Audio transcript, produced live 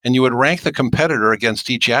and you would rank the competitor against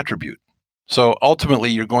each attribute. So ultimately,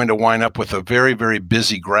 you're going to wind up with a very, very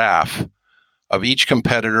busy graph of each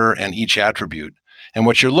competitor and each attribute. And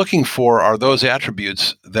what you're looking for are those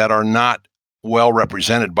attributes that are not well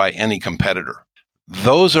represented by any competitor.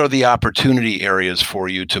 Those are the opportunity areas for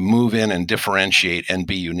you to move in and differentiate and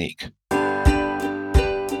be unique.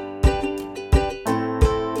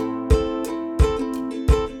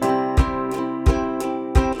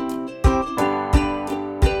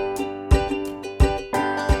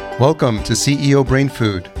 Welcome to CEO Brain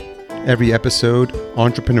Food. Every episode,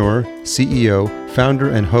 entrepreneur, CEO,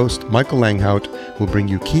 founder, and host Michael Langhout will bring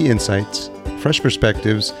you key insights, fresh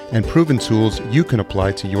perspectives, and proven tools you can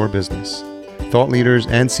apply to your business. Thought leaders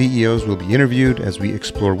and CEOs will be interviewed as we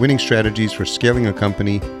explore winning strategies for scaling a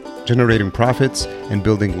company, generating profits, and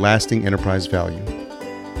building lasting enterprise value.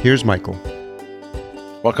 Here's Michael.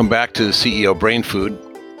 Welcome back to CEO Brain Food.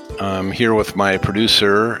 I'm here with my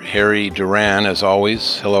producer, Harry Duran, as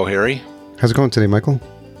always. Hello, Harry. How's it going today, Michael?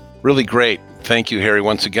 Really great. Thank you, Harry.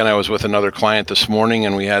 Once again, I was with another client this morning,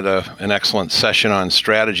 and we had an excellent session on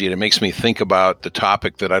strategy, and it makes me think about the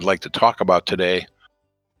topic that I'd like to talk about today,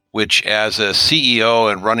 which as a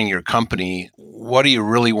CEO and running your company, what do you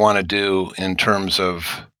really want to do in terms of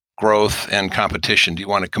growth and competition? Do you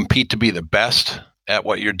want to compete to be the best at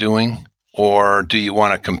what you're doing, or do you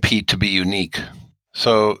want to compete to be unique?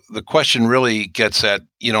 So the question really gets at,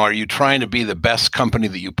 are you trying to be the best company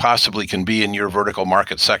that you possibly can be in your vertical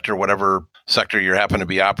market sector, whatever sector you happen to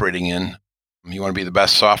be operating in? You want to be the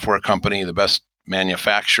best software company, the best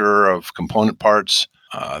manufacturer of component parts,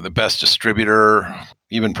 the best distributor,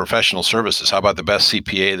 even professional services. How about the best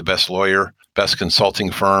CPA, the best lawyer, best consulting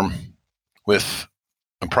firm? With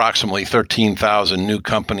approximately 13,000 new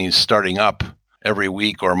companies starting up every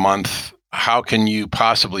week or month, how can you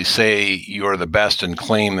possibly say you're the best and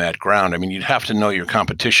claim that ground? I mean, you'd have to know your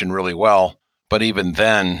competition really well, but even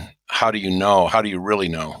then, how do you know? How do you really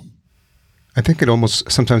know? I think it almost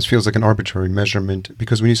sometimes feels like an arbitrary measurement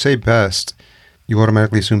because when you say best, you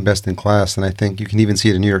automatically assume best in class. And I think you can even see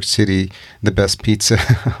it in New York City, the best pizza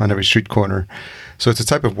on every street corner. So it's a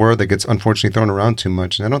type of word that gets unfortunately thrown around too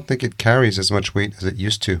much. And I don't think it carries as much weight as it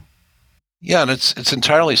used to. Yeah, and it's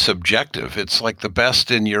entirely subjective. It's like the best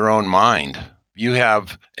in your own mind. You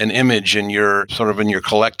have an image in your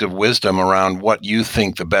collective wisdom around what you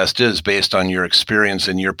think the best is based on your experience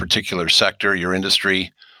in your particular sector, your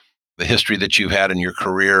industry, the history that you've had in your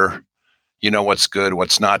career. You know what's good,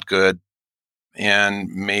 what's not good. And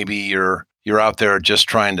maybe you're out there just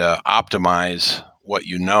trying to optimize what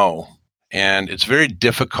you know. And it's very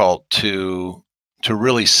difficult to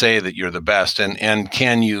really say that you're the best, and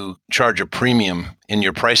can you charge a premium in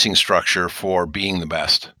your pricing structure for being the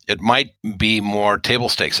best? It might be more table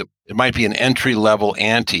stakes. It might be an entry-level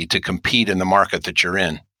ante to compete in the market that you're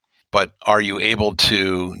in, but are you able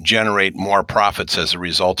to generate more profits as a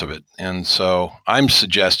result of it? And so I'm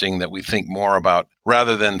suggesting that we think more about,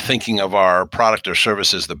 rather than thinking of our product or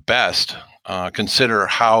service as the best, consider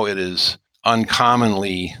how it is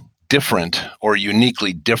uncommonly different or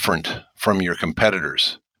uniquely different from your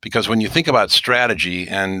competitors. Because when you think about strategy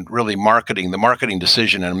and really marketing, the marketing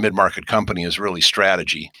decision in a mid-market company is really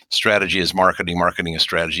strategy. Strategy is marketing, marketing is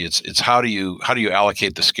strategy. It's how do you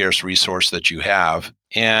allocate the scarce resource that you have?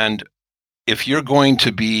 And if you're going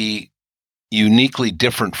to be uniquely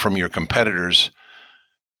different from your competitors,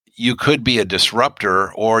 you could be a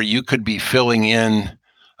disruptor, or you could be filling in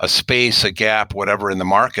a space, a gap, whatever in the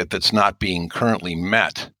market that's not being currently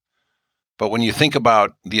met. But when you think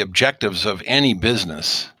about the objectives of any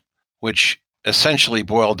business, which essentially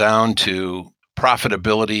boil down to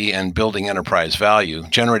profitability and building enterprise value,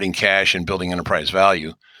 generating cash and building enterprise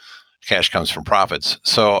value, cash comes from profits.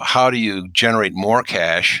 So how do you generate more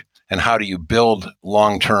cash, and how do you build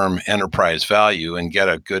long-term enterprise value and get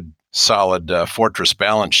a good, solid fortress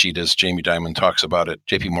balance sheet, as Jamie Dimon talks about at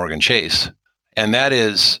JP Morgan Chase? And that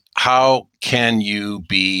is, how do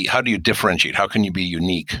you differentiate? How can you be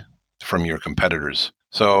unique from your competitors?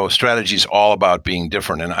 So strategy is all about being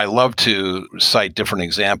different. And I love to cite different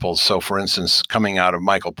examples. So for instance, coming out of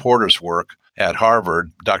Michael Porter's work at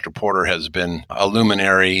Harvard, Dr. Porter has been a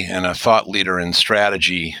luminary and a thought leader in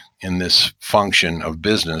strategy in this function of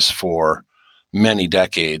business for many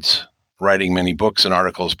decades, writing many books and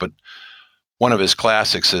articles. But one of his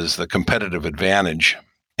classics is The Competitive Advantage.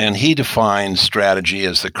 And he defines strategy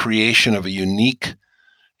as the creation of a unique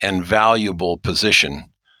and valuable position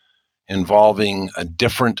involving a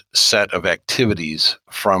different set of activities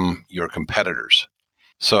from your competitors.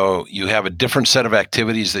 So you have a different set of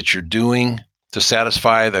activities that you're doing to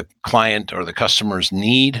satisfy the client or the customer's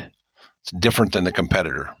need. It's different than the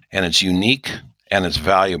competitor, and it's unique, and it's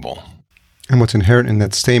valuable. And what's inherent in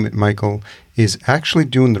that statement, Michael, is actually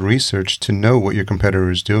doing the research to know what your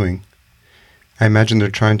competitor is doing. I imagine they're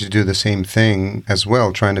trying to do the same thing as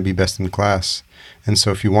well, trying to be best in class. And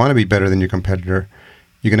so if you want to be better than your competitor,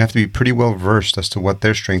 you're going to have to be pretty well versed as to what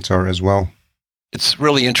their strengths are as well. It's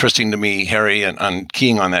really interesting to me, Harry, and on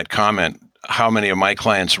keying on that comment, how many of my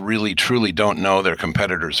clients really, truly don't know their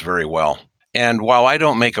competitors very well. And while I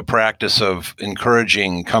don't make a practice of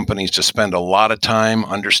encouraging companies to spend a lot of time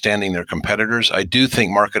understanding their competitors, I do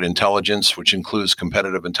think market intelligence, which includes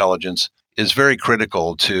competitive intelligence, is very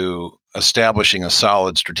critical to establishing a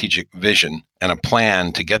solid strategic vision and a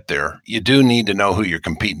plan to get there. You do need to know who you're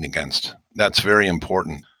competing against. That's very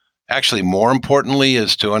important. Actually, more importantly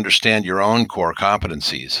is to understand your own core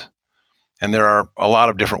competencies. And there are a lot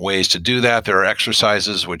of different ways to do that. There are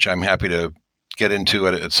exercises, which I'm happy to get into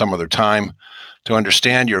at some other time, to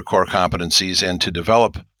understand your core competencies and to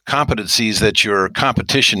develop competencies that your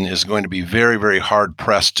competition is going to be very, very hard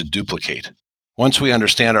pressed to duplicate. Once we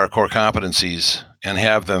understand our core competencies and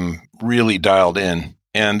have them really dialed in,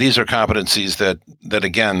 and these are competencies that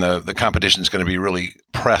again, the competition is going to be really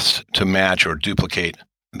pressed to match or duplicate,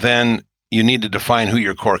 then you need to define who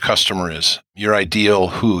your core customer is, your ideal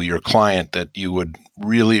who, your client that you would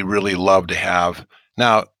really, really love to have.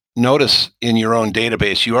 Now, notice in your own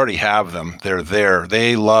database, you already have them. They're there.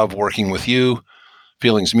 They love working with you.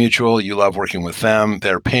 Feelings mutual. You love working with them.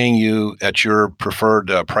 They're paying you at your preferred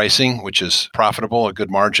pricing, which is profitable, a good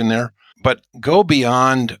margin there. But go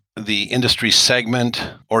beyond the industry segment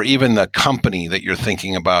or even the company that you're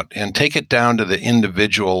thinking about and take it down to the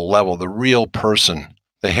individual level, the real person,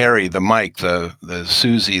 the Harry, the Mike, the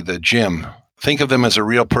Susie, the Jim. Think of them as a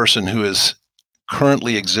real person who is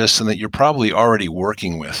currently exists and that you're probably already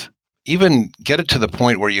working with. Even get it to the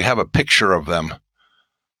point where you have a picture of them.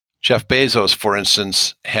 Jeff Bezos, for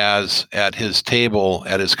instance, has at his table,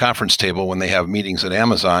 at his conference table, when they have meetings at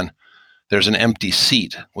Amazon, there's an empty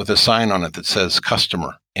seat with a sign on it that says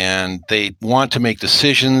customer. And they want to make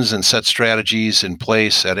decisions and set strategies in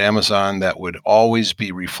place at Amazon that would always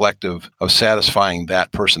be reflective of satisfying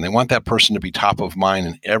that person. They want that person to be top of mind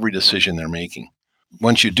in every decision they're making.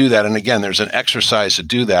 Once you do that, and again, there's an exercise to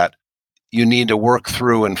do that, you need to work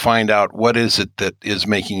through and find out what is it that is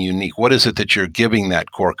making you unique. What is it that you're giving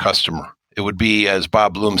that core customer? It would be, as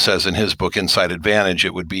Bob Bloom says in his book, Inside Advantage,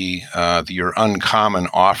 it would be your uncommon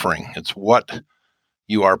offering. It's what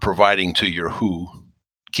you are providing to your who.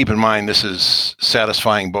 Keep in mind, this is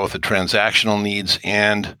satisfying both the transactional needs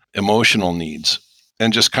and emotional needs.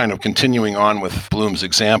 And just kind of continuing on with Bloom's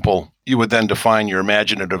example, you would then define your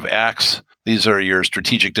imaginative acts. These are your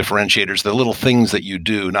strategic differentiators, the little things that you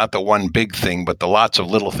do, not the one big thing, but the lots of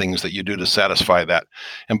little things that you do to satisfy that.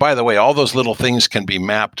 And by the way, all those little things can be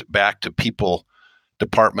mapped back to people,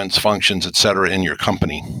 departments, functions, et cetera, in your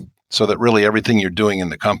company, so that really everything you're doing in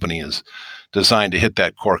the company is designed to hit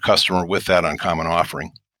that core customer with that uncommon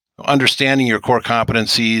offering. Understanding your core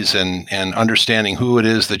competencies and understanding who it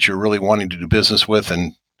is that you're really wanting to do business with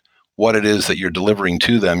and what it is that you're delivering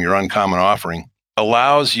to them, your uncommon offering,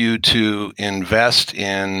 allows you to invest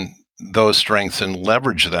in those strengths and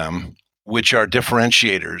leverage them, which are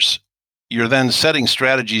differentiators. You're then setting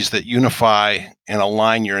strategies that unify and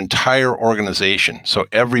align your entire organization so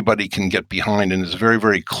everybody can get behind and is very,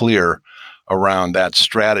 very clear around that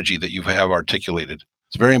strategy that you have articulated.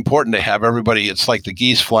 It's very important to have everybody, it's like the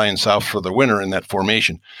geese flying south for the winter in that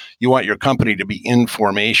formation. You want your company to be in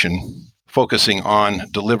formation, focusing on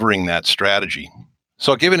delivering that strategy.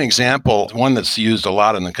 So I'll give an example, one that's used a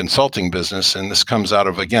lot in the consulting business, and this comes out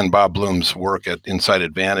of, again, Bob Bloom's work at Inside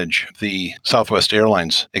Advantage, the Southwest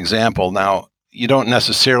Airlines example. Now, you don't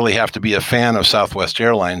necessarily have to be a fan of Southwest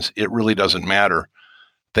Airlines. It really doesn't matter.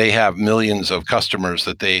 They have millions of customers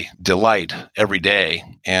that they delight every day,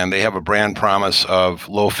 and they have a brand promise of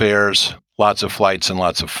low fares, lots of flights, and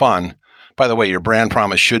lots of fun. By the way, your brand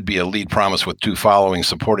promise should be a lead promise with two following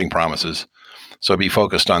supporting promises. So be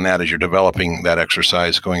focused on that as you're developing that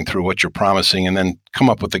exercise, going through what you're promising, and then come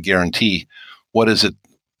up with a guarantee. What is it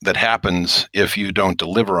that happens if you don't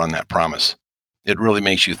deliver on that promise? It really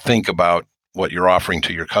makes you think about what you're offering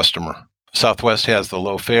to your customer. Southwest has the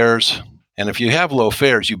low fares. And if you have low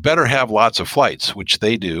fares, you better have lots of flights, which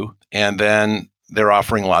they do. And then they're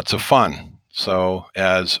offering lots of fun. So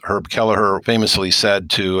as Herb Kelleher famously said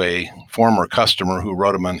to a former customer who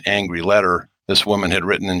wrote him an angry letter, this woman had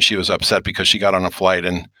written, and she was upset because she got on a flight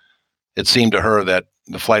and it seemed to her that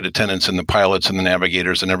the flight attendants and the pilots and the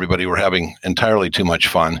navigators and everybody were having entirely too much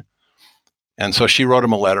fun. And so she wrote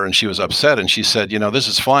him a letter and she was upset. And she said,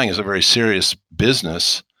 this flying is a very serious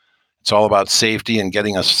business. It's all about safety and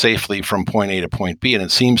getting us safely from point A to point B. And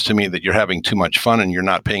it seems to me that you're having too much fun and you're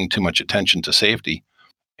not paying too much attention to safety.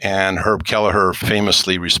 And Herb Kelleher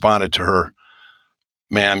famously responded to her,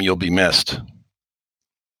 "Ma'am, you'll be missed."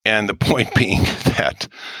 And the point being that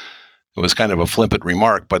it was kind of a flippant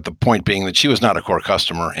remark, but the point being that she was not a core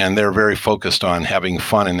customer, and they're very focused on having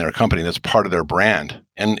fun in their company. That's part of their brand.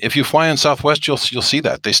 And if you fly on Southwest, you'll see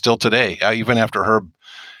that. They still today, even after Herb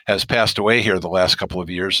has passed away here the last couple of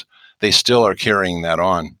years, they still are carrying that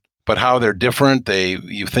on. But how they're different,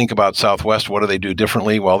 you think about Southwest, what do they do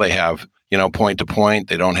differently? Well, they have, point to point.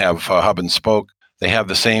 They don't have hub and spoke. They have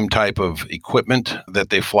the same type of equipment that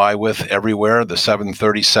they fly with everywhere, the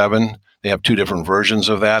 737. They have two different versions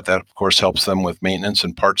of that. That, of course, helps them with maintenance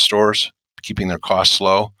and parts stores, keeping their costs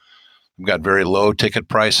low. We've got very low ticket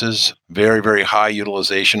prices, very, very high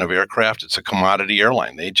utilization of aircraft. It's a commodity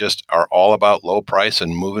airline. They just are all about low price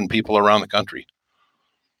and moving people around the country.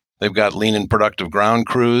 They've got lean and productive ground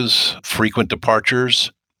crews, frequent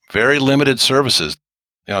departures, very limited services.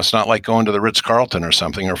 It's not like going to the Ritz-Carlton or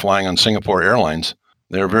something or flying on Singapore Airlines.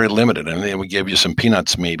 They're very limited, and they would give you some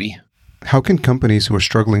peanuts maybe. How can companies who are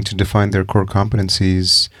struggling to define their core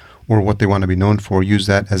competencies or what they want to be known for use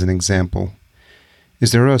that as an example?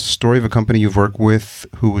 Is there a story of a company you've worked with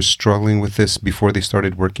who was struggling with this before they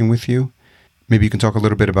started working with you? Maybe you can talk a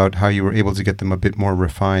little bit about how you were able to get them a bit more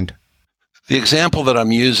refined. The example that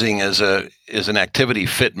I'm using is an activity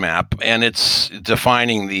fit map, and it's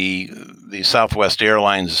defining the Southwest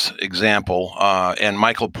Airlines example, and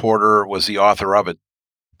Michael Porter was the author of it.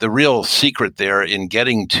 The real secret there in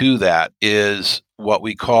getting to that is what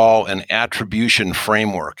we call an attribution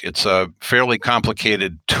framework. It's a fairly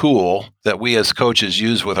complicated tool that we as coaches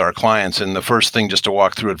use with our clients. And the first thing, just to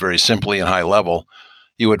walk through it very simply and high level,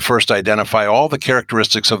 you would first identify all the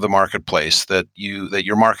characteristics of the marketplace that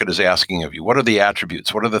your market is asking of you. What are the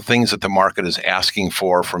attributes? What are the things that the market is asking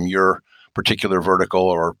for from your particular vertical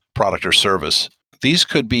or product or service? These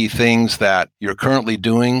could be things that you're currently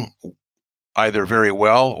doing either very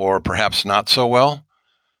well or perhaps not so well.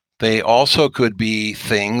 They also could be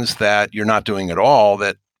things that you're not doing at all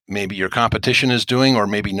that maybe your competition is doing or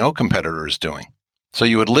maybe no competitor is doing. So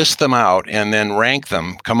you would list them out and then rank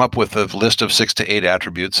them, come up with a list of 6 to 8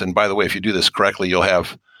 attributes. And by the way, if you do this correctly, you'll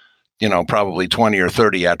have, probably 20 or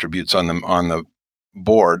 30 attributes on the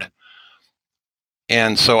board.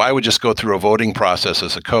 And so I would just go through a voting process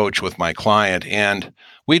as a coach with my client, and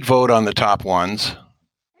we'd vote on the top ones,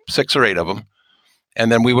 6 or 8 of them,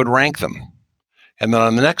 and then we would rank them. And then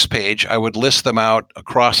on the next page, I would list them out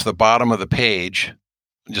across the bottom of the page,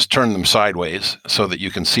 just turn them sideways so that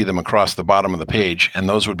you can see them across the bottom of the page, and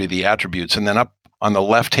those would be the attributes. And then up on the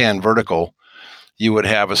left-hand vertical, you would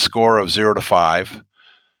have a score of 0 to 5,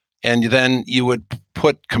 and then you would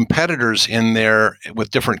put competitors in there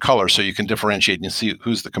with different colors so you can differentiate and see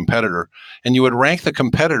who's the competitor, and you would rank the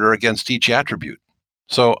competitor against each attribute.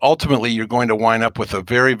 So ultimately, you're going to wind up with a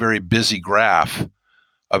very, very busy graph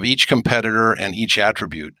of each competitor and each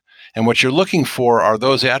attribute. And what you're looking for are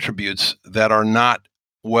those attributes that are not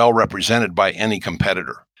well represented by any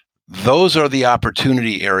competitor. Those are the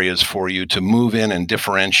opportunity areas for you to move in and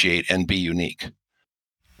differentiate and be unique.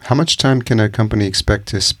 How much time can a company expect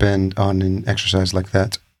to spend on an exercise like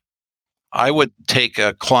that? I would take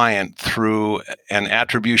a client through an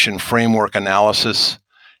attribution framework analysis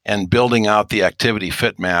and building out the activity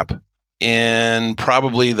fit map in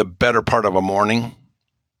probably the better part of a morning.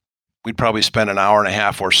 We'd probably spend an hour and a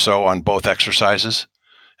half or so on both exercises,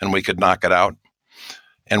 and we could knock it out.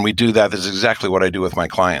 And we do that. That's exactly what I do with my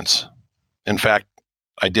clients. In fact,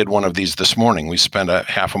 I did one of these this morning. We spent a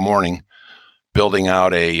half a morning building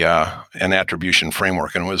out an attribution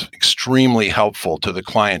framework, and it was extremely helpful to the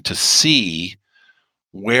client to see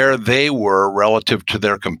where they were relative to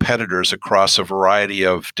their competitors across a variety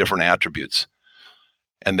of different attributes.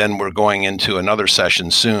 And then we're going into another session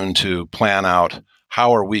soon to plan out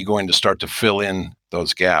how are we going to start to fill in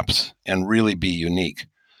those gaps and really be unique.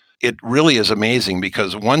 It really is amazing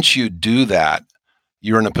because once you do that,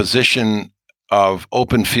 you're in a position of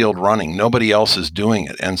open field running. Nobody else is doing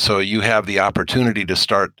it. And so you have the opportunity to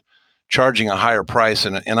start charging a higher price.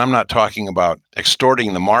 And I'm not talking about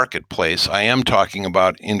extorting the marketplace. I am talking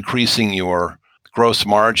about increasing your gross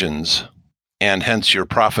margins and hence your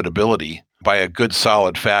profitability by a good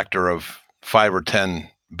solid factor of 5 or 10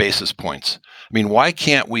 basis points. I mean, why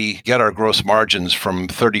can't we get our gross margins from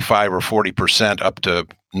 35 or 40% up to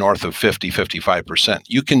north of 50, 55%?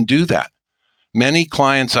 You can do that. Many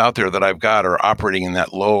clients out there that I've got are operating in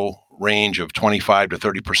that low range of 25 to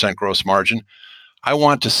 30% gross margin. I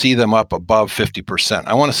want to see them up above 50%.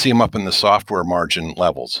 I want to see them up in the software margin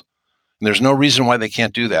levels. And there's no reason why they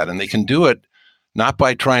can't do that. And they can do it not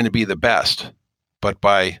by trying to be the best, but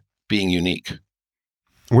by being unique.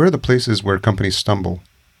 Where are the places where companies stumble?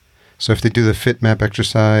 So if they do the fit map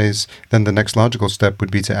exercise, then the next logical step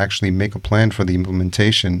would be to actually make a plan for the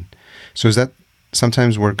implementation. So is that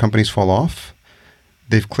sometimes where companies fall off?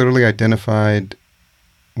 They've clearly identified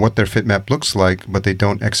what their fit map looks like, but they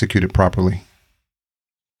don't execute it properly.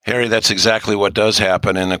 Harry, that's exactly what does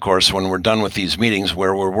happen. And of course, when we're done with these meetings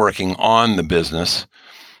where we're working on the business,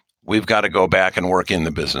 we've got to go back and work in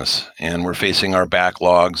the business. And we're facing our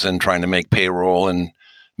backlogs and trying to make payroll and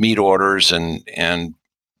meet orders and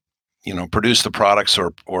produce the products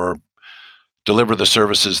or deliver the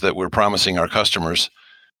services that we're promising our customers.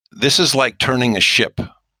 This is like turning a ship,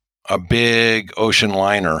 a big ocean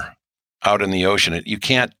liner out in the ocean. You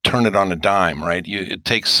can't turn it on a dime, right? It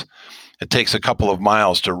takes a couple of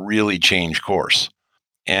miles to really change course.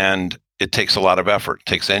 And it takes a lot of effort. It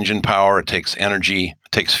takes engine power, it takes energy,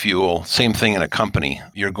 it takes fuel. Same thing in a company.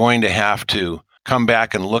 You're going to have to come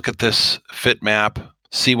back and look at this fit map,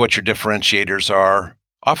 see what your differentiators are.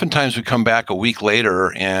 Oftentimes we come back a week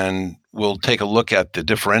later and we'll take a look at the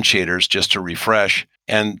differentiators just to refresh.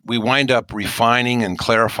 And we wind up refining and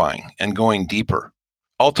clarifying and going deeper.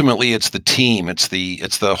 Ultimately, it's the team, it's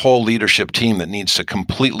the whole leadership team that needs to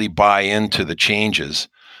completely buy into the changes.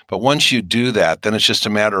 But once you do that, then it's just a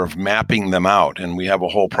matter of mapping them out. And we have a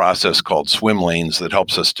whole process called swim lanes that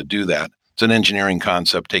helps us to do that. It's an engineering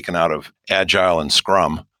concept taken out of Agile and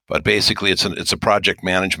Scrum. But basically, it's a project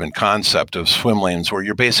management concept of swim lanes where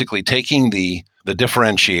you're basically taking the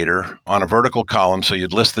differentiator on a vertical column. So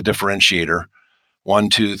you'd list the differentiator, 1,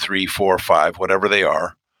 2, 3, 4, 5, whatever they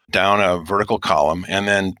are, down a vertical column. And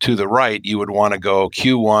then to the right, you would want to go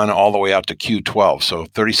Q1 all the way out to Q12. So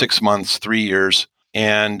 36 months, 3 years,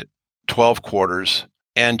 and 12 quarters.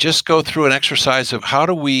 And just go through an exercise of how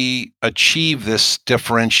do we achieve this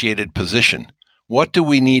differentiated position? What do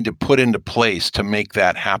we need to put into place to make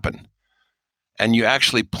that happen? And you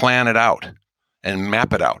actually plan it out and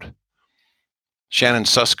map it out. Shannon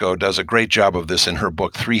Susko does a great job of this in her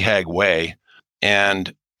book, 3HAG Way.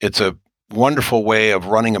 And it's a wonderful way of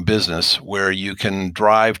running a business where you can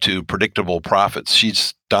drive to predictable profits.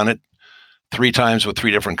 She's done it 3 times with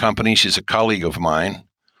 3 different companies. She's a colleague of mine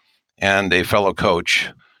and a fellow coach,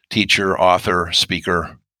 teacher, author,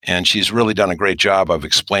 speaker. And she's really done a great job of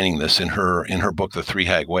explaining this in her book, The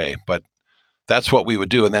 3HAG Way. But that's what we would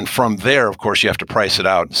do. And then from there, of course, you have to price it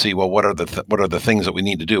out and see, well, what are the things that we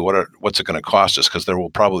need to do? What's it going to cost us? Because there will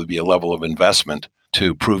probably be a level of investment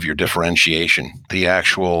to prove your differentiation, the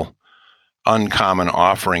actual uncommon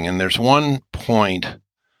offering. And there's one point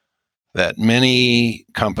that many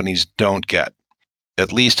companies don't get,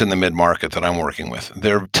 at least in the mid-market that I'm working with.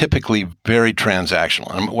 They're typically very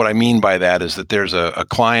transactional. And what I mean by that is that there's a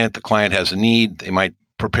client, the client has a need, they might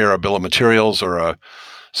prepare a bill of materials or a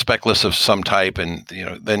spec list of some type, and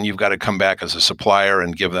then you've got to come back as a supplier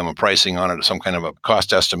and give them a pricing on it, some kind of a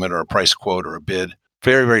cost estimate or a price quote or a bid.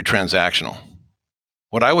 Very, very transactional.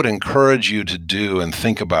 What I would encourage you to do and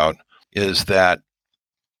think about is that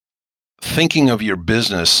thinking of your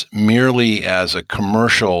business merely as a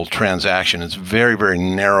commercial transaction is very, very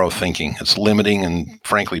narrow thinking. It's limiting and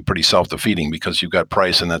frankly pretty self-defeating because you've got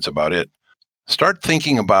price and that's about it. Start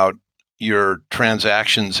thinking about your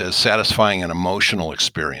transactions as satisfying an emotional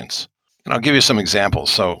experience. And I'll give you some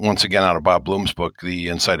examples. So once again, out of Bob Bloom's book, The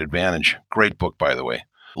Insight Advantage, great book, by the way.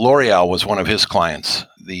 L'Oreal was one of his clients,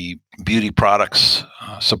 the beauty products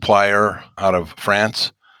supplier out of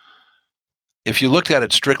France. If you looked at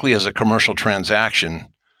it strictly as a commercial transaction,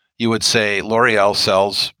 you would say L'Oreal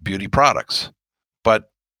sells beauty products.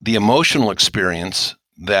 But the emotional experience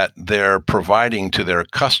that they're providing to their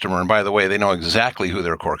customer, and by the way, they know exactly who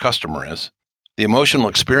their core customer is, the emotional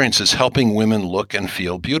experience is helping women look and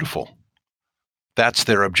feel beautiful. That's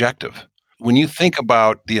their objective. When you think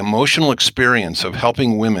about the emotional experience of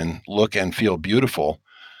helping women look and feel beautiful,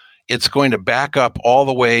 it's going to back up all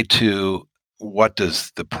the way to what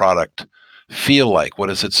does the product feel like?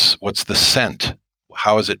 What's the scent?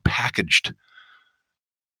 How is it packaged?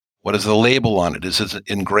 What is the label on it? Is it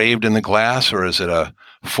engraved in the glass or is it a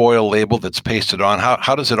foil label that's pasted on?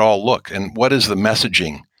 How does it all look? And what is the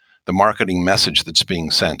messaging, the marketing message that's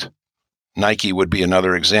being sent? Nike would be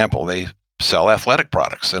another example. They sell athletic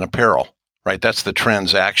products and apparel, right? That's the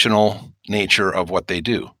transactional nature of what they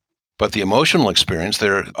do. But the emotional experience,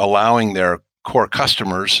 they're allowing their core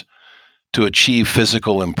customers to achieve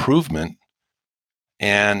physical improvement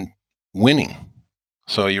and winning.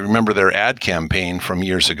 So you remember their ad campaign from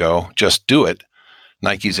years ago, Just Do It.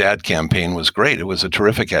 Nike's ad campaign was great. It was a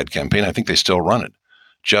terrific ad campaign. I think they still run it.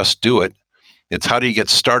 Just Do It. It's how do you get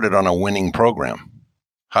started on a winning program?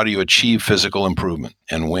 How do you achieve physical improvement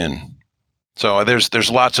and win? So there's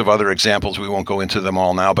lots of other examples. We won't go into them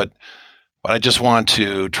all now, but I just want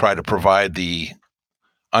to try to provide the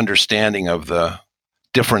understanding of the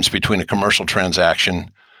difference between a commercial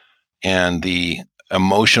transaction and the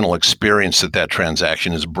emotional experience that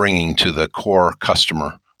transaction is bringing to the core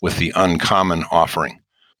customer with the uncommon offering.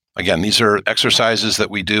 Again, these are exercises that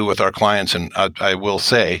we do with our clients, and I will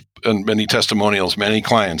say, in many testimonials, many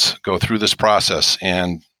clients go through this process,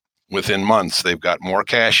 and within months, they've got more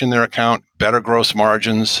cash in their account, better gross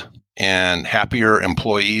margins, and happier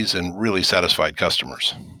employees and really satisfied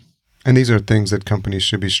customers. And these are things that companies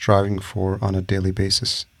should be striving for on a daily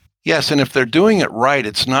basis. Yes, and if they're doing it right,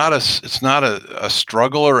 it's not a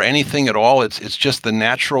struggle or anything at all. It's just the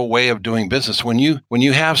natural way of doing business. When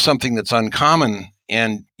you have something that's uncommon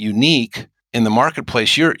and unique in the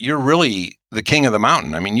marketplace, you're really the king of the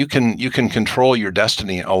mountain. I mean, you can control your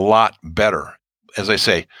destiny a lot better. As I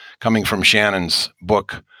say, coming from Shannon's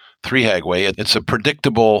book, Three Hag Way, it's a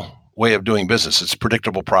predictable way of doing business. It's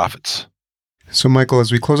predictable profits. So, Michael,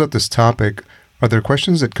 as we close out this topic, are there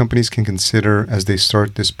questions that companies can consider as they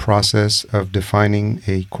start this process of defining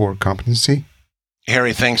a core competency?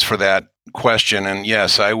 Harry, thanks for that question. And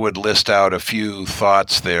yes, I would list out a few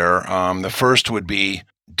thoughts there. The first would be,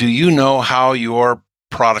 do you know how your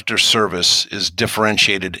product or service is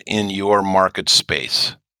differentiated in your market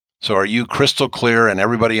space? So are you crystal clear, and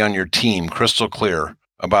everybody on your team crystal clear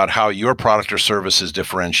about how your product or service is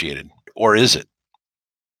differentiated? Or is it?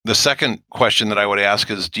 The second question that I would ask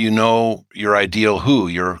is, do you know your ideal who,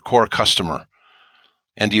 your core customer?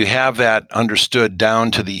 And do you have that understood down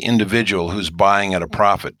to the individual who's buying at a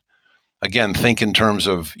profit? Again, think in terms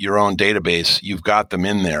of your own database. You've got them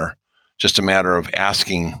in there. Just a matter of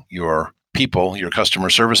asking your people, your customer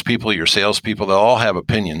service people, your sales people. They'll all have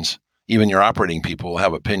opinions. Even your operating people will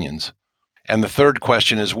have opinions. And the third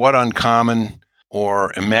question is, what uncommon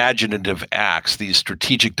or imaginative acts, these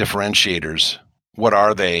strategic differentiators, what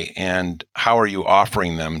are they, and how are you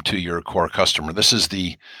offering them to your core customer? This is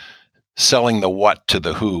the selling the what to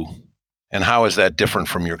the who, and how is that different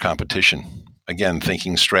from your competition? Again,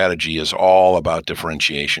 thinking strategy is all about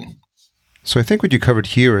differentiation. So I think what you covered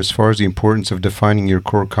here as far as the importance of defining your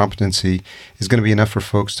core competency is going to be enough for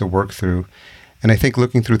folks to work through. And I think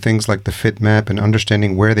looking through things like the fit map and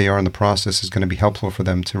understanding where they are in the process is going to be helpful for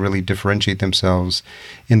them to really differentiate themselves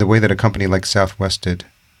in the way that a company like Southwest did.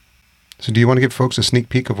 So do you want to give folks a sneak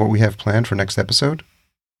peek of what we have planned for next episode?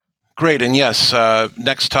 Great. And yes,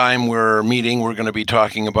 next time we're meeting, we're going to be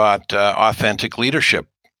talking about authentic leadership.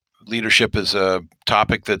 Leadership is a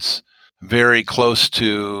topic that's very close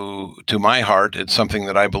to my heart. It's something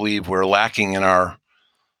that I believe we're lacking in our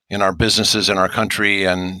businesses, in our country,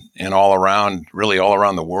 and all around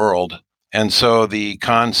the world. And so the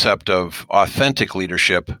concept of authentic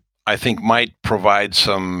leadership, I think, might provide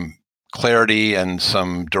some clarity and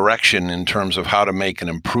some direction in terms of how to make an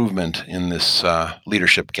improvement in this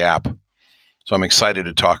leadership gap. So I'm excited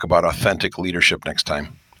to talk about authentic leadership next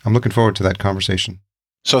time. I'm looking forward to that conversation.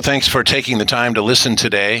 So thanks for taking the time to listen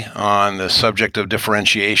today on the subject of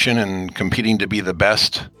differentiation and competing to be the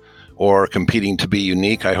best or competing to be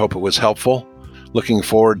unique. I hope it was helpful. Looking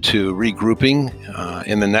forward to regrouping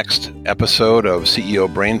in the next episode of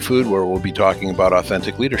CEO Brain Food, where we'll be talking about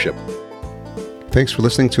authentic leadership. Thanks for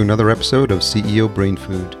listening to another episode of CEO Brain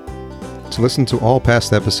Food. To listen to all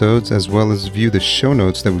past episodes, as well as view the show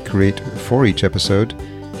notes that we create for each episode,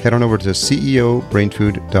 head on over to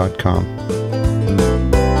ceobrainfood.com.